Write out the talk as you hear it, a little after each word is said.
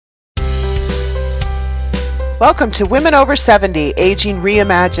Welcome to Women Over 70, Aging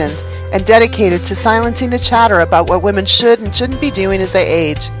Reimagined, and dedicated to silencing the chatter about what women should and shouldn't be doing as they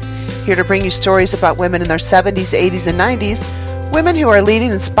age. Here to bring you stories about women in their 70s, 80s, and 90s, women who are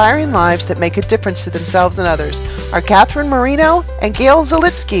leading inspiring lives that make a difference to themselves and others, are Catherine Marino and Gail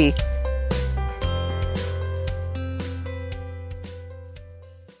Zalitsky.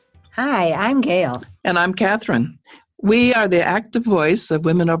 Hi, I'm Gail. And I'm Catherine. We are the active voice of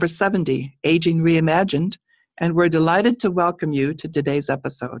Women Over 70, Aging Reimagined, and we're delighted to welcome you to today's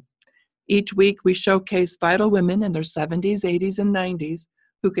episode. Each week we showcase vital women in their 70s, 80s, and 90s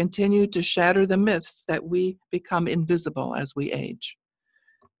who continue to shatter the myths that we become invisible as we age.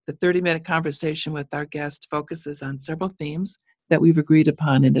 The 30-minute conversation with our guest focuses on several themes that we've agreed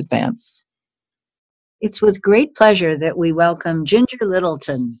upon in advance. It's with great pleasure that we welcome Ginger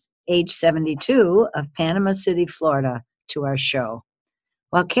Littleton, age 72, of Panama City, Florida, to our show.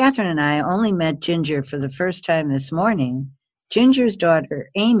 While Catherine and I only met Ginger for the first time this morning, Ginger's daughter,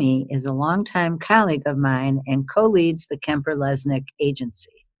 Amy, is a longtime colleague of mine and co-leads the Kemper Lesnick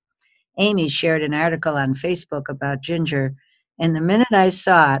Agency. Amy shared an article on Facebook about Ginger, and the minute I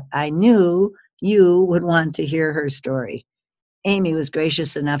saw it, I knew you would want to hear her story. Amy was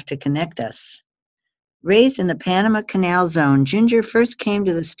gracious enough to connect us. Raised in the Panama Canal Zone, Ginger first came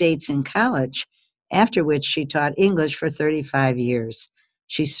to the States in college, after which she taught English for 35 years.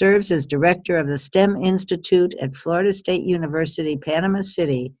 She serves as director of the STEM Institute at Florida State University, Panama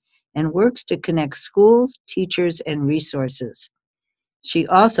City, and works to connect schools, teachers, and resources. She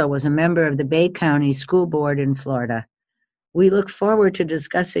also was a member of the Bay County School Board in Florida. We look forward to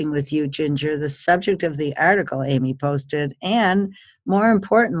discussing with you, Ginger, the subject of the article Amy posted, and more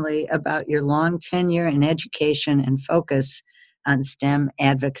importantly, about your long tenure in education and focus on STEM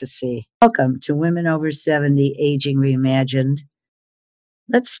advocacy. Welcome to Women Over 70, Aging Reimagined.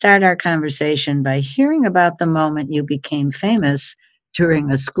 Let's start our conversation by hearing about the moment you became famous during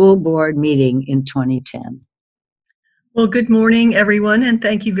a school board meeting in 2010. Well, good morning, everyone, and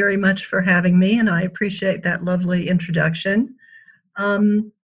thank you very much for having me, and I appreciate that lovely introduction.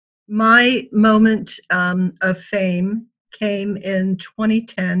 My moment of fame came in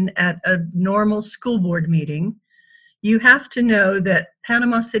 2010 at a normal school board meeting. You have to know that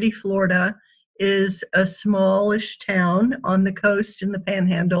Panama City, Florida is a smallish town on the coast in the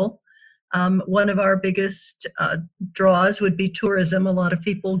Panhandle. One of our biggest draws would be tourism. A lot of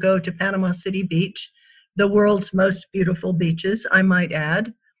people go to Panama City Beach, the world's most beautiful beaches, I might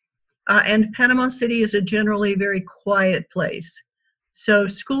add. And Panama City is a generally very quiet place. So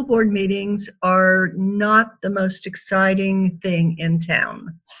school board meetings are not the most exciting thing in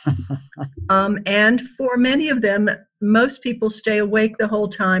town. And for many of them, most people stay awake the whole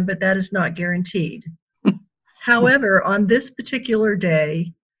time, but that is not guaranteed. However, on this particular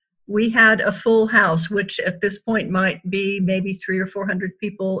day, we had a full house, which at this point might be maybe 300 or 400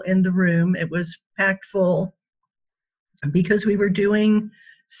 people in the room. It was packed full because we were doing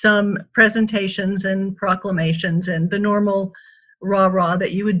some presentations and proclamations and the normal rah-rah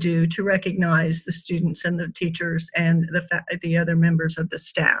that you would do to recognize the students and the teachers and the other members of the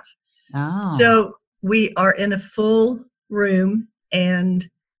staff. Oh. So we are in a full room and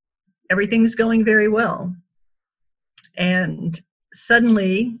everything's going very well. And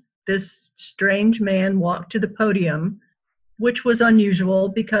suddenly this strange man walked to the podium, which was unusual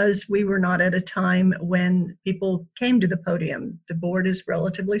because we were not at a time when people came to the podium. The board is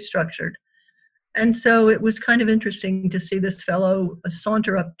relatively structured. And so it was kind of interesting to see this fellow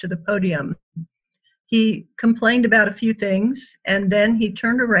saunter up to the podium. He complained about a few things, and then he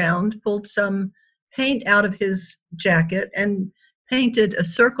turned around, pulled some paint out of his jacket, and painted a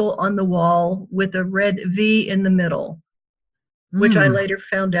circle on the wall with a red V in the middle, which I later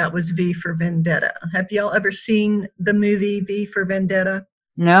found out was V for Vendetta. Have y'all ever seen the movie V for Vendetta?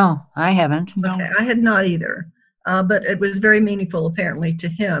 No, I haven't. No. Okay, I had not either, but it was very meaningful apparently to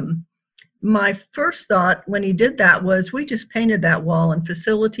him. My first thought when he did that was, we just painted that wall and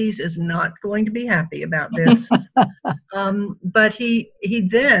facilities is not going to be happy about this. But he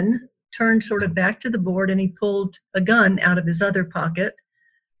then turned sort of back to the board and he pulled a gun out of his other pocket.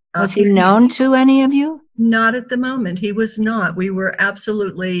 Was he known to any of you? Not at the moment. He was not. We were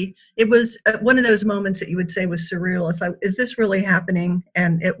absolutely, it was one of those moments that you would say was surreal. It's like, is this really happening?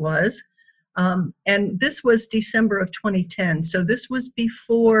 And it was. And this was December of 2010. So this was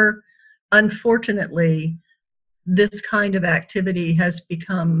before, unfortunately, this kind of activity has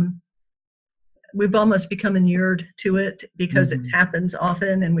become, we've almost become inured to it because it happens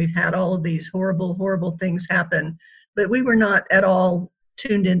often and we've had all of these horrible, horrible things happen. But we were not at all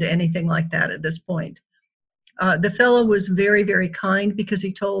tuned into anything like that at this point. The fellow was very, very kind because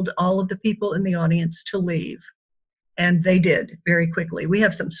he told all of the people in the audience to leave. And they did very quickly. We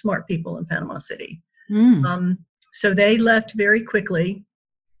have some smart people in Panama City. So they left very quickly.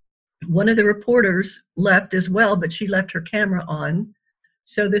 One of the reporters left as well, but she left her camera on.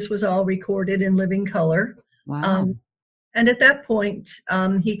 So this was all recorded in living color. Wow. And at that point,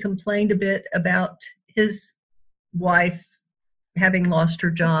 he complained a bit about his wife having lost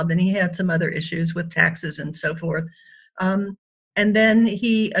her job, and he had some other issues with taxes and so forth. And then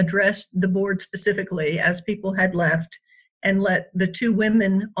he addressed the board specifically as people had left and let the two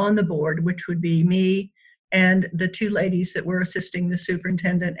women on the board, which would be me and the two ladies that were assisting the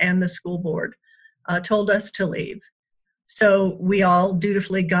superintendent and the school board, told us to leave. So we all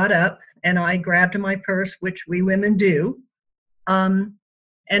dutifully got up, and I grabbed my purse, which we women do, and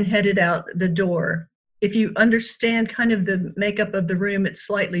headed out the door. If you understand kind of the makeup of the room, it's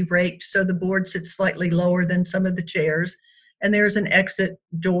slightly raked, so the board sits slightly lower than some of the chairs, and there's an exit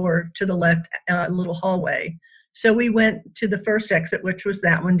door to the left, little hallway. So we went to the first exit, which was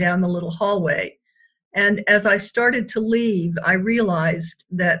that one down the little hallway. And as I started to leave, I realized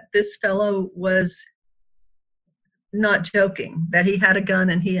that this fellow was not joking, that he had a gun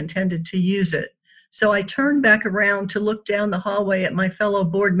and he intended to use it. So I turned back around to look down the hallway at my fellow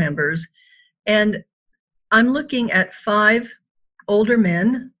board members, and I'm looking at 5 older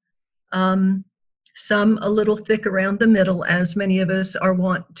men, some a little thick around the middle, as many of us are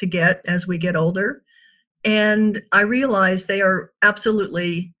wont to get as we get older. And I realized they are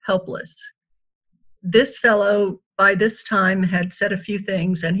absolutely helpless. This fellow, by this time, had said a few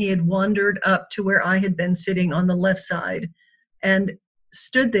things, and he had wandered up to where I had been sitting on the left side and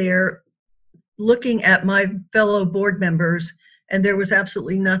stood there looking at my fellow board members, and there was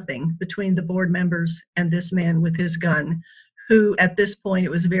absolutely nothing between the board members and this man with his gun, who at this point, it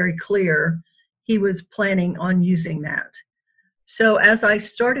was very clear he was planning on using that. So as I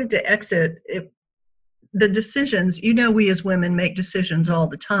started to exit, the decisions, we as women make decisions all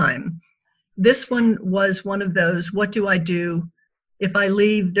the time. This one was one of those, what do I do? If I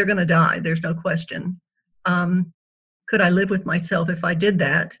leave, they're going to die. There's no question. Could I live with myself if I did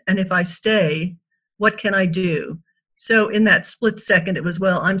that? And if I stay, what can I do? So in that split second, it was,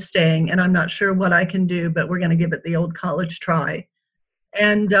 well, I'm staying and I'm not sure what I can do, but we're going to give it the old college try.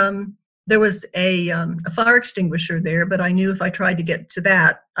 And there was a fire extinguisher there, but I knew if I tried to get to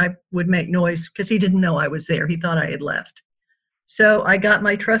that, I would make noise because he didn't know I was there. He thought I had left. So I got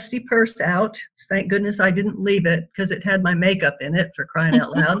my trusty purse out. Thank goodness I didn't leave it because it had my makeup in it, for crying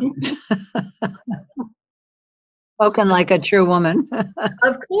out loud. Spoken like a true woman.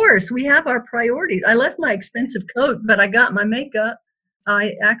 Of course, we have our priorities. I left my expensive coat, but I got my makeup.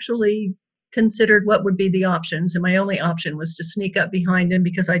 I actually considered what would be the options, and my only option was to sneak up behind him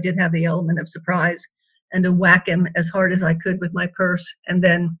because I did have the element of surprise, and to whack him as hard as I could with my purse and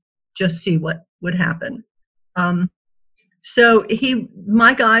then just see what would happen. So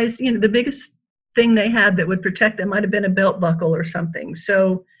my guys, the biggest thing they had that would protect them might have been a belt buckle or something.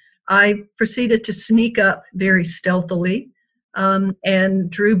 So I proceeded to sneak up very stealthily and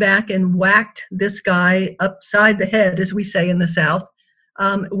drew back and whacked this guy upside the head, as we say in the South,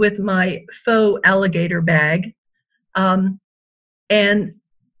 with my faux alligator bag. And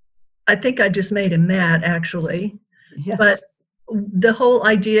I think I just made him mad, actually. Yes. But the whole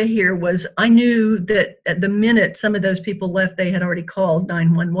idea here was I knew that at the minute some of those people left, they had already called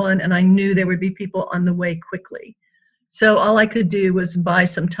 911, and I knew there would be people on the way quickly. So all I could do was buy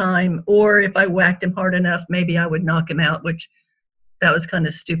some time, or if I whacked him hard enough, maybe I would knock him out, which that was kind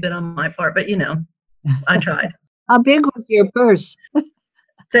of stupid on my part, but I tried. How big was your purse?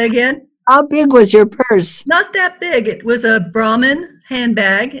 Say again? How big was your purse? Not that big. It was a Brahmin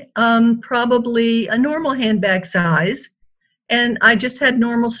handbag, probably a normal handbag size. And I just had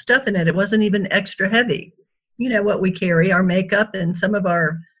normal stuff in it. It wasn't even extra heavy. What we carry, our makeup and some of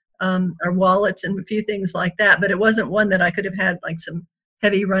our wallets and a few things like that. But it wasn't one that I could have had like some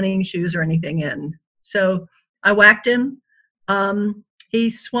heavy running shoes or anything in. So I whacked him. He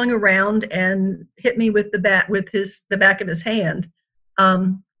swung around and hit me with the back of his hand.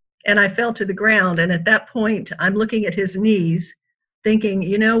 And I fell to the ground. And at that point, I'm looking at his knees thinking,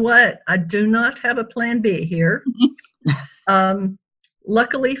 you know what? I do not have a plan B here.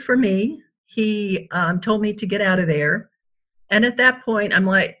 Luckily for me, he told me to get out of there. And at that point, I'm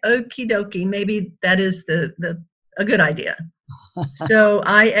like, okie dokie, maybe that is a good idea. So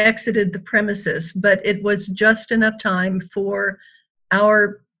I exited the premises, but it was just enough time for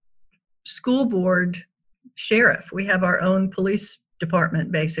our school board sheriff. We have our own police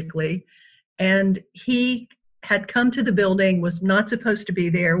department, basically. And he had come to the building, was not supposed to be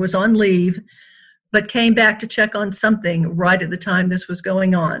there, was on leave, but came back to check on something right at the time this was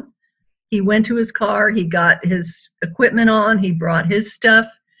going on. He went to his car, he got his equipment on, he brought his stuff,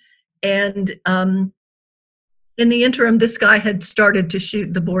 and in the interim, this guy had started to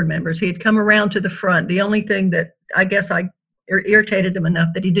shoot the board members. He had come around to the front. The only thing that I guess I irritated him enough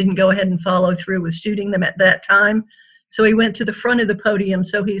that he didn't go ahead and follow through with shooting them at that time. So he went to the front of the podium.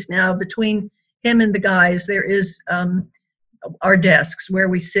 So he's now between him and the guys, there is our desks where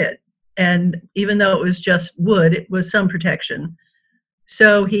we sit. And even though it was just wood, it was some protection.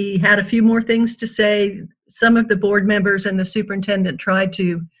 So he had a few more things to say. Some of the board members and the superintendent tried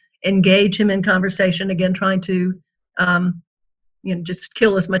to engage him in conversation, again, trying to, just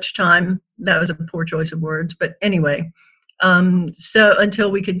kill as much time. That was a poor choice of words, but anyway, so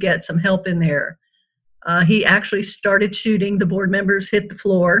until we could get some help in there. He actually started shooting. The board members hit the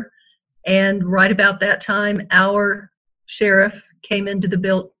floor, and right about that time, our sheriff came into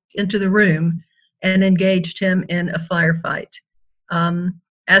the room and engaged him in a firefight.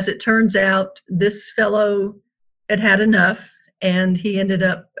 As it turns out, this fellow had had enough, and he ended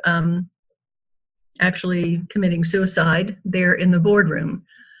up actually committing suicide there in the boardroom.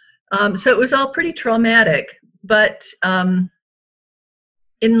 So it was all pretty traumatic, but in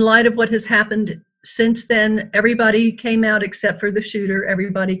light of what has happened since then, everybody came out except for the shooter.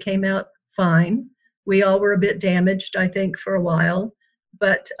 Everybody came out fine. We all were a bit damaged, I think, for a while,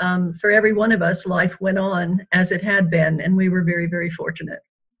 but for every one of us, life went on as it had been, and we were very, very fortunate.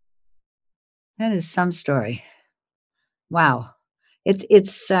 That is some story. Wow.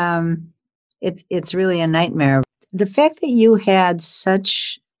 It's really a nightmare. The fact that you had so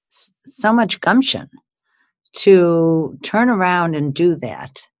much gumption to turn around and do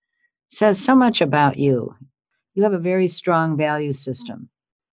that says so much about you. You have a very strong value system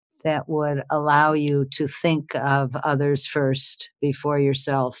that would allow you to think of others first before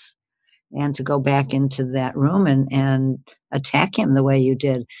yourself, and to go back into that room and attack him the way you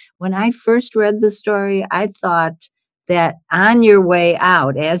did. When I first read the story, I thought that on your way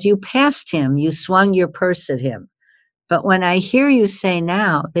out, as you passed him, you swung your purse at him. But when I hear you say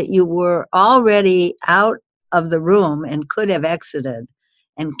now that you were already out of the room and could have exited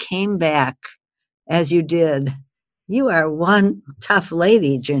and came back as you did, you are one tough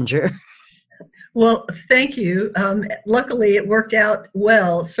lady, Ginger. Well, thank you. Luckily, it worked out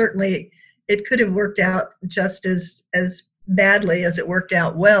well. Certainly, it could have worked out just as badly as it worked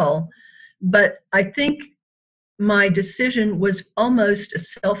out well. But I think my decision was almost a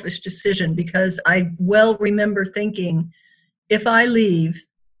selfish decision, because I well remember thinking, if I leave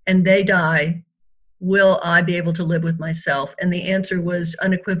and they die, will I be able to live with myself? And the answer was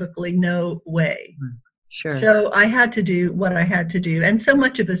unequivocally no way. Sure. So I had to do what I had to do. And so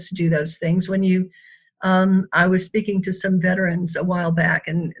much of us do those things. When I was speaking to some veterans a while back,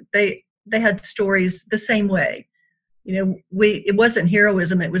 and they had stories the same way. It wasn't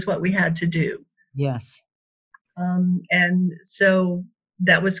heroism, it was what we had to do. Yes. And so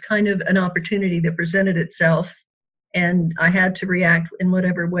that was kind of an opportunity that presented itself, and I had to react in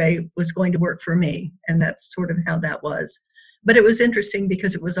whatever way was going to work for me. And that's sort of how that was. But it was interesting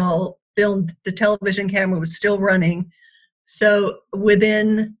because it was all filmed. The television camera was still running. So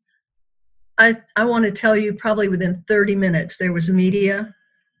within, I want to tell you, probably within 30 minutes, there was media.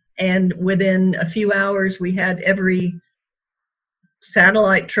 And within a few hours, we had every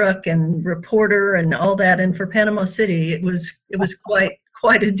satellite truck and reporter and all that. And for Panama City, it was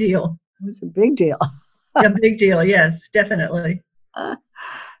quite a deal. It was a big deal. A big deal, yes, definitely.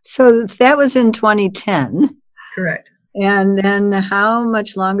 So that was in 2010. Correct. And then how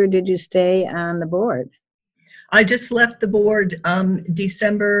much longer did you stay on the board? I just left the board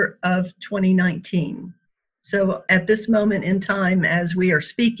December of 2019. So at this moment in time, as we are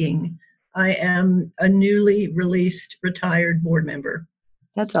speaking, I am a newly released retired board member.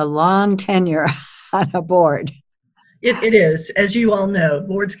 That's a long tenure on a board. It is. As you all know,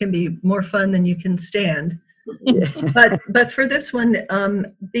 boards can be more fun than you can stand. But for this one,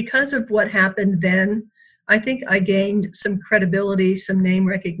 because of what happened then, I think I gained some credibility, some name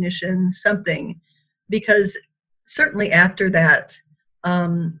recognition, something. Because certainly after that,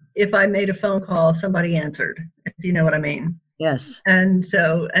 if I made a phone call, somebody answered, if you know what I mean. Yes. And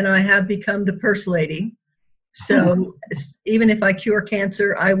I have become the purse lady. So even if I cure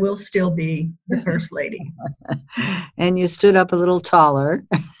cancer, I will still be the purse lady. And you stood up a little taller.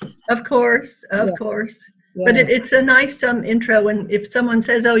 Of course. Yes. But it's a nice intro. And if someone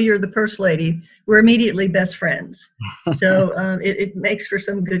says, "Oh, you're the purse lady," we're immediately best friends. So it makes for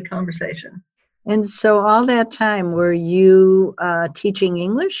some good conversation. And so all that time, were you teaching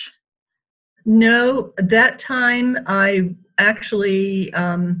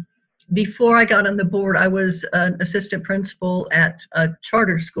before I got on the board, I was an assistant principal at a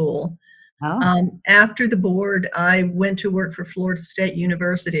charter school. Oh, After the board, I went to work for Florida State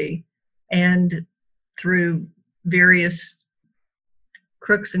University, and through various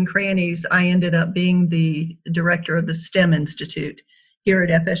crooks and crannies, I ended up being the director of the STEM Institute here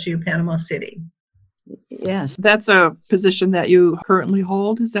at FSU Panama City. yes. That's a position that you currently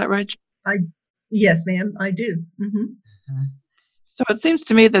hold, is that right? Yes, ma'am, I do. So it seems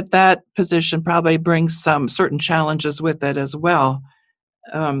to me that that position probably brings some certain challenges with it as well.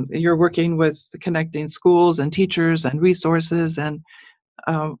 You're working with connecting schools and teachers and resources, and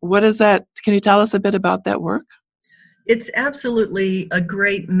what is that? Can you tell us a bit about that work? It's absolutely a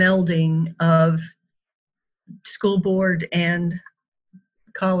great melding of school board and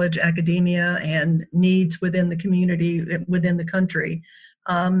college academia and needs within the community, within the country.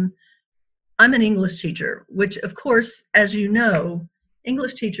 I'm an English teacher, which, of course, as you know,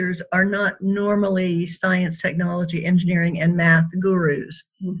 English teachers are not normally science, technology, engineering, and math gurus.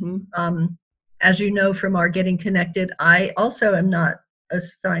 As you know from our Getting Connected, I also am not a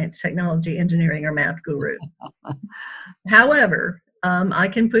science, technology, engineering, or math guru. However, I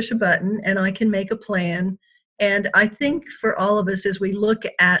can push a button and I can make a plan. And I think for all of us, as we look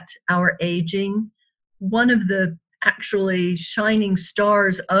at our aging, one of the actually shining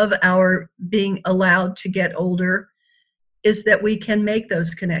stars of our being allowed to get older is that we can make those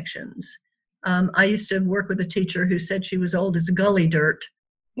connections. I used to work with a teacher who said she was old as gully dirt,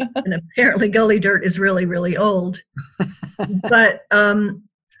 and apparently gully dirt is really, really old. But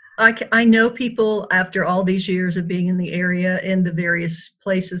I know people after all these years of being in the area, in the various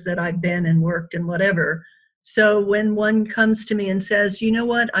places that I've been and worked and whatever. So when one comes to me and says, you know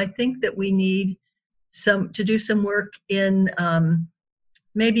what, I think that we need to do some work in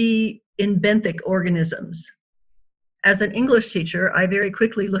maybe in benthic organisms. As an English teacher, I very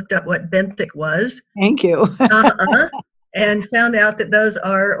quickly looked up what benthic was. Thank you. And found out that those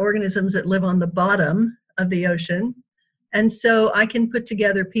are organisms that live on the bottom of the ocean. And so I can put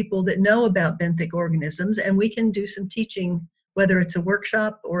together people that know about benthic organisms, and we can do some teaching, whether it's a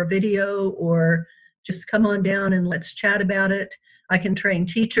workshop or a video or just come on down and let's chat about it. I can train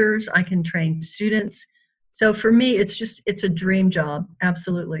teachers, I can train students. So for me, it's a dream job,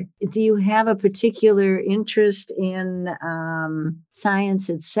 absolutely. Do you have a particular interest in science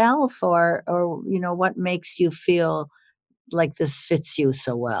itself, or what makes you feel like this fits you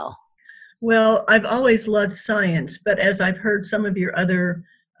so well? Well, I've always loved science, but as I've heard some of your other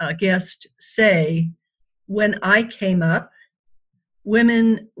guests say, when I came up,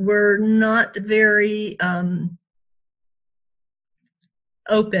 women were not very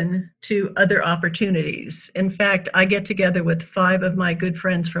open to other opportunities. In fact, I get together with 5 of my good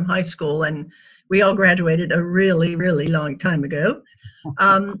friends from high school, and we all graduated a really, really long time ago.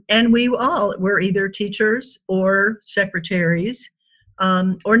 And we all were either teachers or secretaries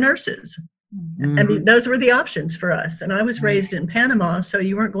or nurses. I mean, those were the options for us. And I was raised in Panama, so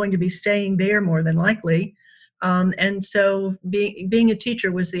you weren't going to be staying there more than likely. And so being a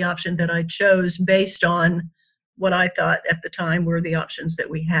teacher was the option that I chose based on what I thought at the time were the options that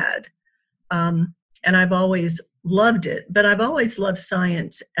we had. And I've always loved it, but I've always loved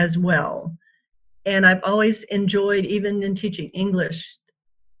science as well. And I've always enjoyed, even in teaching English,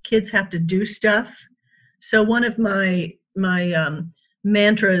 kids have to do stuff. So one of my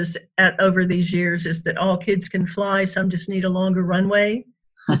mantras over these years is that all kids can fly, some just need a longer runway.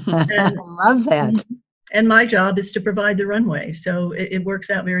 I love that. And my job is to provide the runway. So it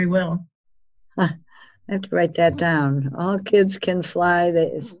works out very well. I have to write that down. All kids can fly.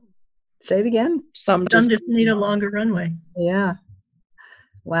 Say it again. Some just need a longer runway. Yeah.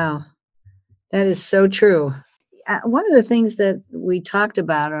 Wow. That is so true. One of the things that we talked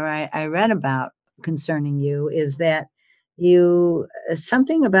about, or I read about concerning you, is that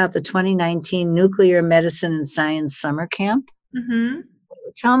something about the 2019 Nuclear Medicine and Science Summer Camp. Mm-hmm.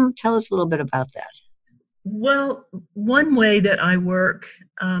 Tell us a little bit about that. Well, one way that I work,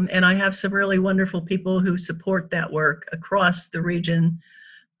 and I have some really wonderful people who support that work across the region,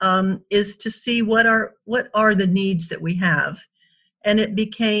 is to see what are the needs that we have. And it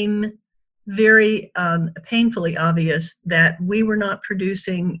became very painfully obvious that we were not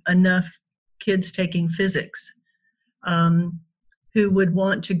producing enough kids taking physics who would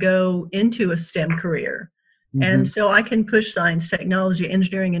want to go into a STEM career. Mm-hmm. And so I can push science, technology,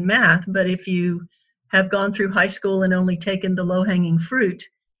 engineering, and math, but if you have gone through high school and only taken the low-hanging fruit,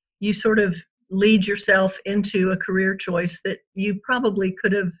 you sort of lead yourself into a career choice that you probably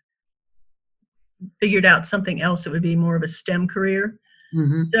could have figured out something else that would be more of a STEM career.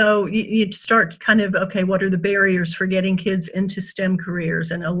 Mm-hmm. So you start kind of, okay, what are the barriers for getting kids into STEM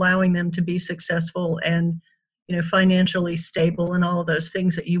careers and allowing them to be successful and, financially stable and all of those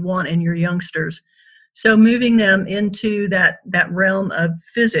things that you want in your youngsters. So moving them into that realm of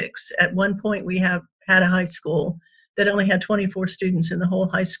physics. At one point, we had a high school that only had 24 students in the whole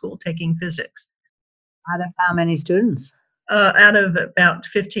high school taking physics. Out of how many students? Out of about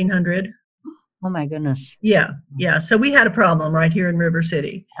 1,500. Oh my goodness. Yeah. So we had a problem right here in River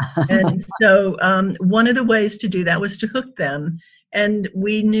City. And so one of the ways to do that was to hook them. And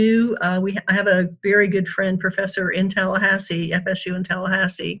we knew, I have a very good friend, professor in Tallahassee, FSU in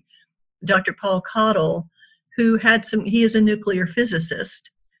Tallahassee, Dr. Paul Cottle, who he is a nuclear physicist.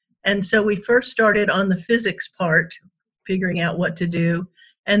 And so we first started on the physics part, figuring out what to do.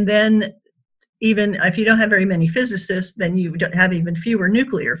 And then even if you don't have very many physicists, then you don't have even fewer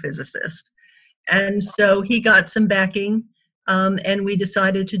nuclear physicists. And so he got some backing, and we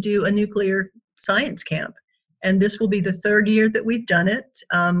decided to do a nuclear science camp. And this will be the third year that we've done it.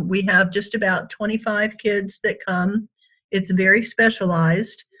 We have just about 25 kids that come. It's very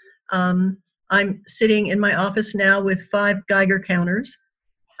specialized. I'm sitting in my office now with 5 Geiger counters.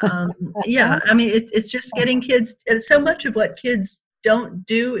 It's just getting kids. So much of what kids don't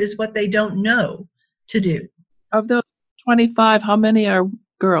do is what they don't know to do. Of those 25, how many are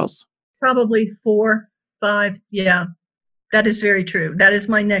girls? Probably 4, 5. Yeah, that is very true. That is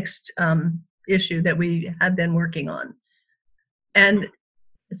my next issue that we have been working on. And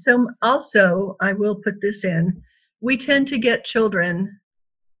so also, I will put this in, we tend to get children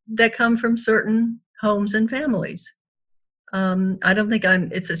that come from certain homes and families. I don't think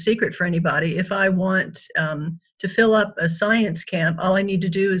it's a secret for anybody. If I want to fill up a science camp, all I need to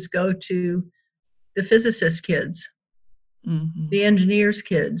do is go to the physicist kids, Mm-hmm. the engineers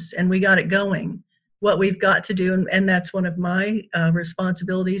kids, and we got it going. What we've got to do, and that's one of my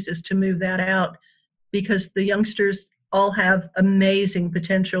responsibilities, is to move that out, because the youngsters all have amazing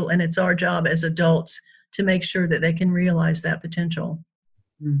potential, and it's our job as adults to make sure that they can realize that potential.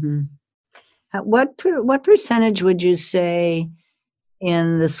 Mm-hmm. What percentage would you say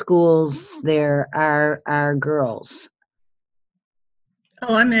in the schools there are girls?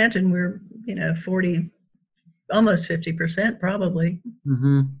 Oh, I imagine we're 40, almost 50% probably.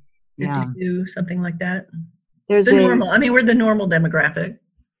 Mm-hmm. Yeah, 52, something like that. there's Normal. I mean, we're the normal demographic.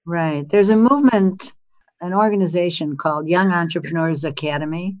 Right. There's a movement, an organization called Young Entrepreneurs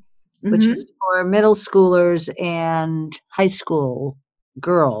Academy, which is for middle schoolers and high school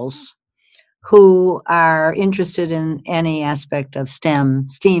girls who are interested in any aspect of STEM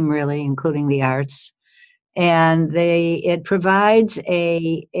really, including the arts. And it provides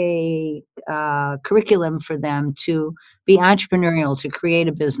a curriculum for them to be entrepreneurial, to create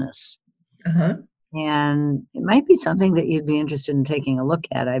a business. Uh-huh. And it might be something that you'd be interested in taking a look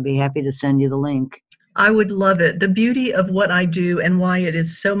at. I'd be happy to send you the link. I would love it. The beauty of what I do and why it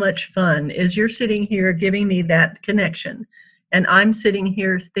is so much fun is you're sitting here giving me that connection. And I'm sitting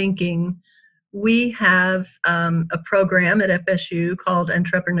here thinking, we have a program at FSU called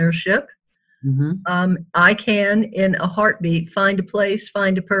Entrepreneurship. Mm-hmm. I can, in a heartbeat, find a place,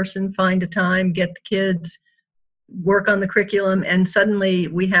 find a person, find a time, get the kids, work on the curriculum, and suddenly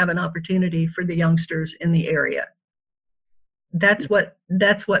we have an opportunity for the youngsters in the area. That's what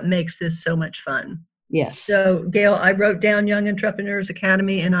makes this so much fun. Yes. So, Gail, I wrote down Young Entrepreneurs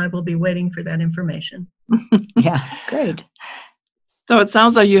Academy, and I will be waiting for that information. Yeah, great. So it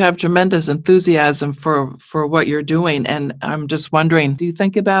sounds like you have tremendous enthusiasm for what you're doing. And I'm just wondering, do you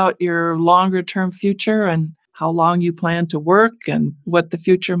think about your longer term future and how long you plan to work and what the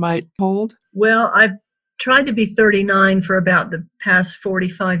future might hold? Well, I've tried to be 39 for about the past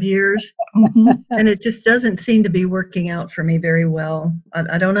 45 years, and it just doesn't seem to be working out for me very well.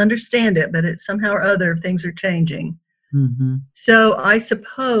 I don't understand it, but somehow or other things are changing. Mm-hmm. So I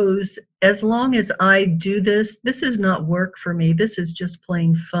suppose as long as I do this is not work for me. This is just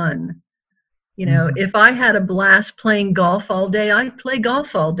plain fun. If I had a blast playing golf all day, I'd play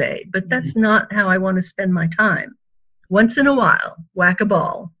golf all day, but that's not how I want to spend my time. Once in a while, whack a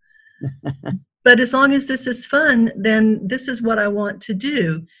ball. But as long as this is fun, then this is what I want to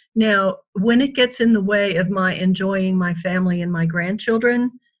do. Now, when it gets in the way of my enjoying my family and my grandchildren,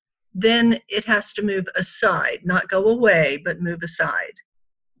 then it has to move aside, not go away, but move aside.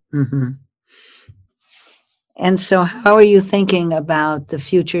 Mm-hmm. And so how are you thinking about the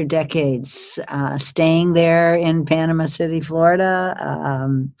future decades? Staying there in Panama City, Florida?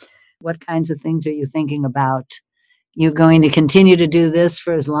 What kinds of things are you thinking about? You're going to continue to do this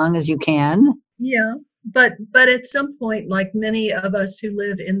for as long as you can? Yeah, but at some point, like many of us who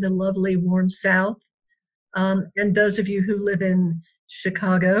live in the lovely, warm South, and those of you who live in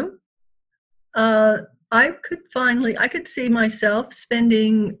Chicago. I could see myself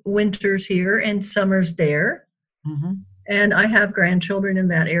spending winters here and summers there. Mm-hmm. And I have grandchildren in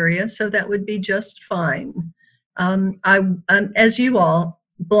that area, so that would be just fine. As you all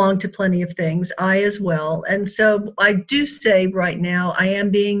belong to plenty of things, I as well. And so I do say right now, I am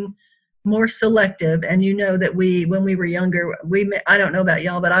being more selective. And you know that when we were younger, I don't know about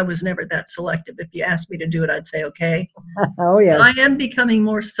y'all, but I was never that selective. If you asked me to do it, I'd say, okay. Oh, yes. I am becoming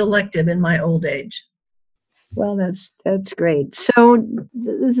more selective in my old age. Well, that's great. So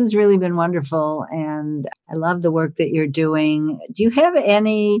this has really been wonderful, and I love the work that you're doing. Do you have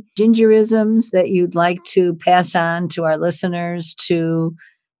any gingerisms that you'd like to pass on to our listeners to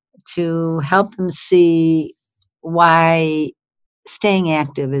help them see why staying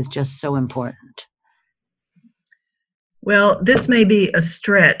active is just so important? Well, this may be a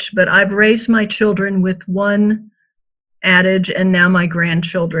stretch, but I've raised my children with one adage, and now my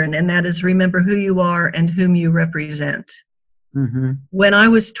grandchildren, and that is, remember who you are and whom you represent. Mm-hmm. When I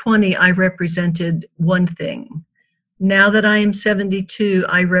was 20, I represented one thing. Now that I am 72,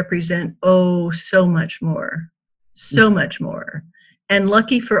 I represent, so much more. So much more. And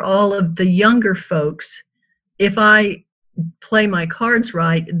lucky for all of the younger folks, if I play my cards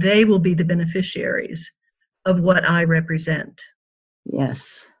right, they will be the beneficiaries of what I represent.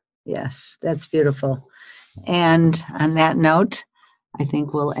 Yes, that's beautiful. And on that note, I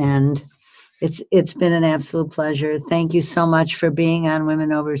think we'll end. It's been an absolute pleasure. Thank you so much for being on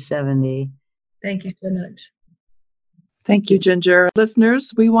Women Over 70. Thank you so much. Thank you, Ginger.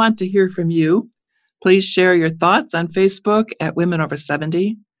 Listeners, we want to hear from you. Please share your thoughts on Facebook at Women Over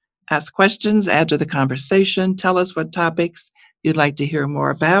 70. Ask questions, add to the conversation, tell us what topics you'd like to hear more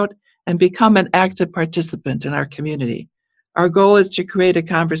about, and become an active participant in our community. Our goal is to create a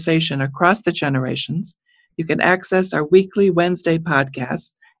conversation across the generations. You can access our weekly Wednesday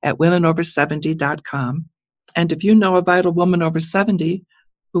podcasts at womenover70.com. And if you know a vital woman over 70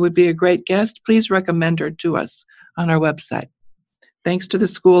 who would be a great guest, please recommend her to us on our website. Thanks to the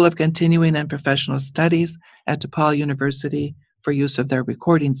School of Continuing and Professional Studies at DePaul University for use of their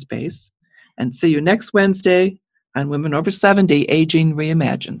recording space. And see you next Wednesday on Women Over 70, Aging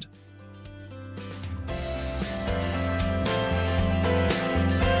Reimagined.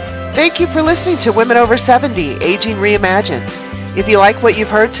 Thank you for listening to Women Over 70, Aging Reimagined. If you like what you've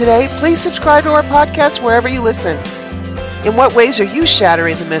heard today, please subscribe to our podcast wherever you listen. In what ways are you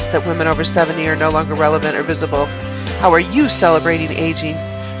shattering the myth that women over 70 are no longer relevant or visible? How are you celebrating aging?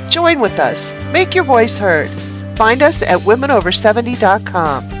 Join with us. Make your voice heard. Find us at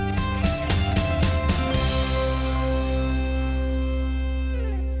womenover70.com.